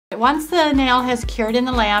once the nail has cured in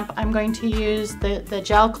the lamp, I'm going to use the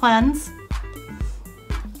gel cleanse,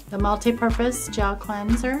 the multi-purpose gel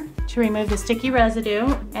cleanser, to remove the sticky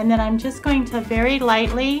residue. And then I'm just going to very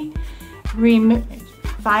lightly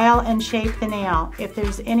file and shape the nail. If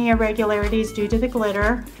there's any irregularities due to the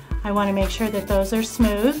glitter, I want to make sure that those are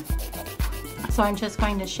smooth. So I'm just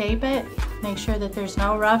going to shape it, make sure that there's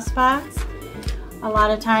no rough spots. A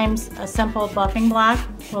lot of times a simple buffing block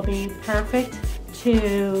will be perfect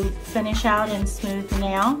to finish out and smooth the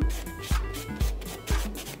nail.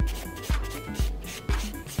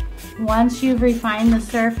 Once you've refined the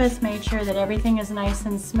surface, make sure that everything is nice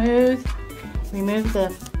and smooth. Remove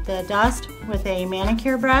the dust with a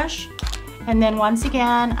manicure brush. And then once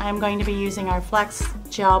again, I'm going to be using our Flex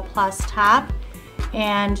Gel Plus top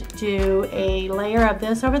and do a layer of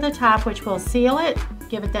this over the top, which will seal it,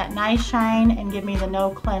 give it that nice shine, and give me the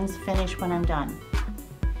no cleanse finish when I'm done.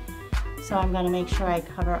 So I'm going to make sure I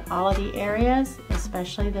cover all of the areas,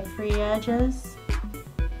 especially the free edges.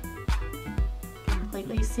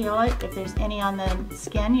 Completely seal it. If there's any on the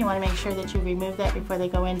skin, you want to make sure that you remove that before they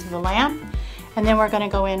go into the lamp. And then we're going to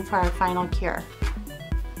go in for our final cure.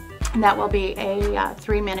 And that will be a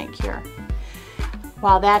 3-minute cure.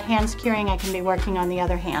 While that hand's curing, I can be working on the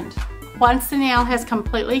other hand. Once the nail has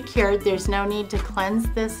completely cured, there's no need to cleanse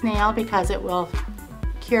this nail because it will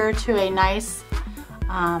cure to a nice,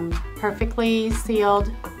 perfectly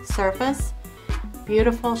sealed surface.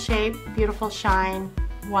 Beautiful shape, beautiful shine,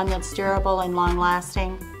 one that's durable and long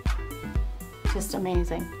lasting. Just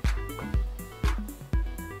amazing.